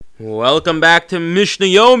Welcome back to Mishna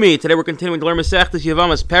Yomi. Today we're continuing to learn Masechtas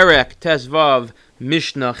Yevamos, Perek, Tes Vav,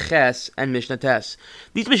 Mishna Ches, and Mishna Tes.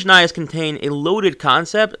 These Mishnayos contain a loaded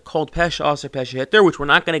concept called Pesha Aser Pesha Heter, which we're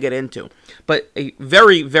not going to get into. But a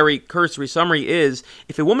very, very cursory summary is,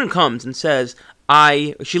 if a woman comes and says,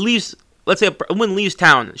 she leaves, let's say a woman leaves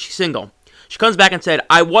town, she's single. She comes back and said,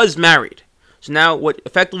 I was married. So now what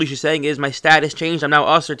effectively she's saying is my status changed. I'm now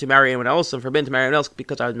usher to marry anyone else. I'm forbidden to marry anyone else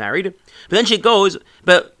because I was married. But then she goes,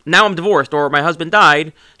 but now I'm divorced or my husband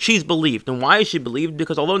died. She's believed. And why is she believed?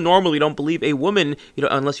 Because although normally you don't believe a woman,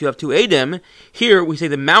 unless you have two Adam, here we say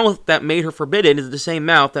the mouth that made her forbidden is the same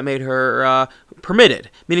mouth that made her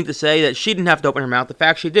permitted. Meaning to say that she didn't have to open her mouth. The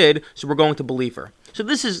fact she did, so we're going to believe her. So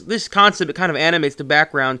this concept, it kind of animates the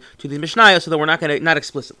background to the Mishnah, so that we're not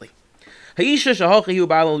explicitly. A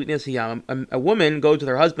woman goes with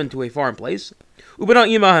her husband to a foreign place,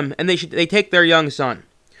 and they take their young son.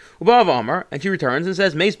 And she returns and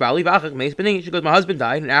says, she goes, my husband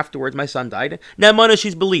died, and afterwards my son died. Now,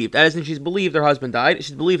 she's believed. That is, she's believed her husband died,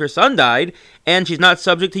 she's believed her son died, and she's not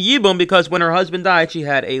subject to Yibum, because when her husband died, she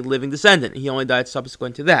had a living descendant. He only died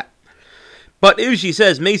subsequent to that. But if she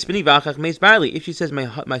says, if she says,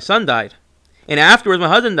 my son died, and afterwards my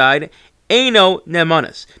husband died, Eino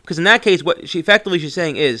nemanis, because in that case, what she's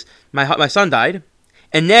saying is, my son died,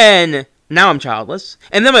 and then now I'm childless,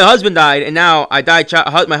 and then my husband died, and now I died.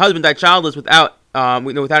 My husband died childless without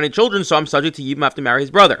any children, so I'm subject to Yibum. I have to marry his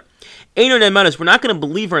brother. Eino nemanis. We're not going to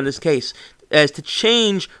believe her in this case as to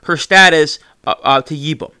change her status to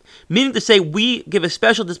Yibum. Meaning to say, we give a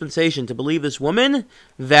special dispensation to believe this woman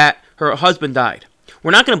that her husband died.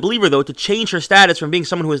 We're not going to believe her, though, to change her status from being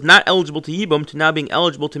someone who is not eligible to Yibum to now being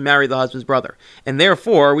eligible to marry the husband's brother. And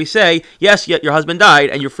therefore, we say, yes, yet your husband died,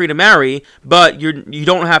 and you're free to marry, but you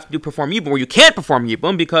don't have to perform Yibum, or you can't perform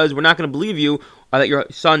Yibum, because we're not going to believe you that your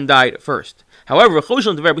son died first. However, we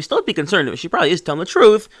still have to be concerned that she probably is telling the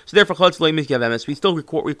truth, so therefore, we still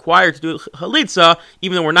require to do Chalitza,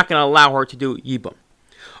 even though we're not going to allow her to do Yibum.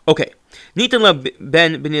 Okay. Ben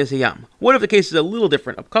B'nei. What if the case is a little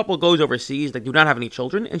different? A couple goes overseas, they do not have any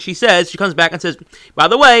children, and she comes back and says, by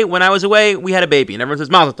the way, when I was away, we had a baby, and everyone says,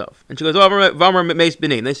 Mazel Tov. And she goes, V'amar meis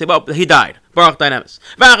b'nei. And they say, well, he died. Baruch dynamis.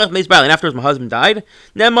 V'achach meis b'ali. And afterwards, my husband died.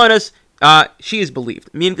 Nemanis, she is believed.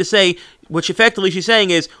 Meaning to say, which effectively she's saying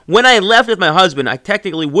is, when I left with my husband, I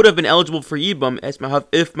technically would have been eligible for Yibum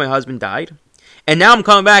if my husband died. And now I'm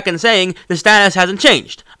coming back and saying the status hasn't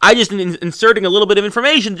changed. I just inserting a little bit of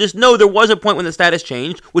information. Just know there was a point when the status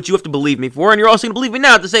changed, which you have to believe me for, and you're also going to believe me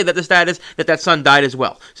now to say that the status that son died as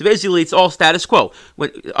well. So basically, it's all status quo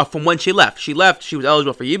from when she left. She left. She was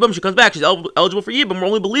eligible for Yibum. She comes back. She's eligible for Yibum. We're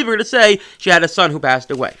only believing her to say she had a son who passed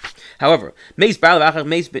away. However, but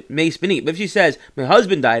if she says my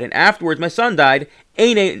husband died and afterwards my son died,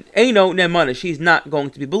 Eino nemana, she's not going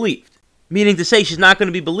to be believed. Meaning to say she's not going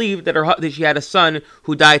to be believed that she had a son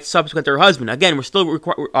who died subsequent to her husband. Again, we're still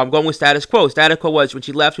going with status quo. Status quo was when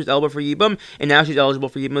she left, she was eligible for Yibum, and now she's eligible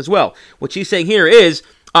for Yibum as well. What she's saying here is,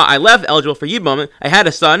 I left eligible for Yibum, I had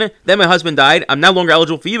a son, then my husband died, I'm no longer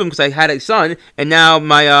eligible for Yibum because I had a son, and now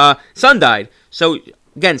my son died. So,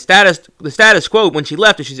 again, the status quo when she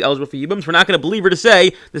left is she's eligible for Yibum. So we're not going to believe her to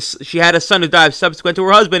say she had a son who died subsequent to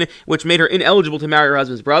her husband, which made her ineligible to marry her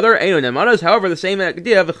husband's brother. However, the same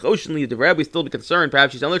idea, we still be concerned,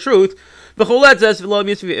 perhaps she's telling the truth. Required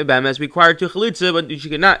to Chalitza,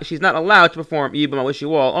 but she's not allowed to perform Yibum. I wish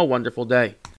you all a wonderful day.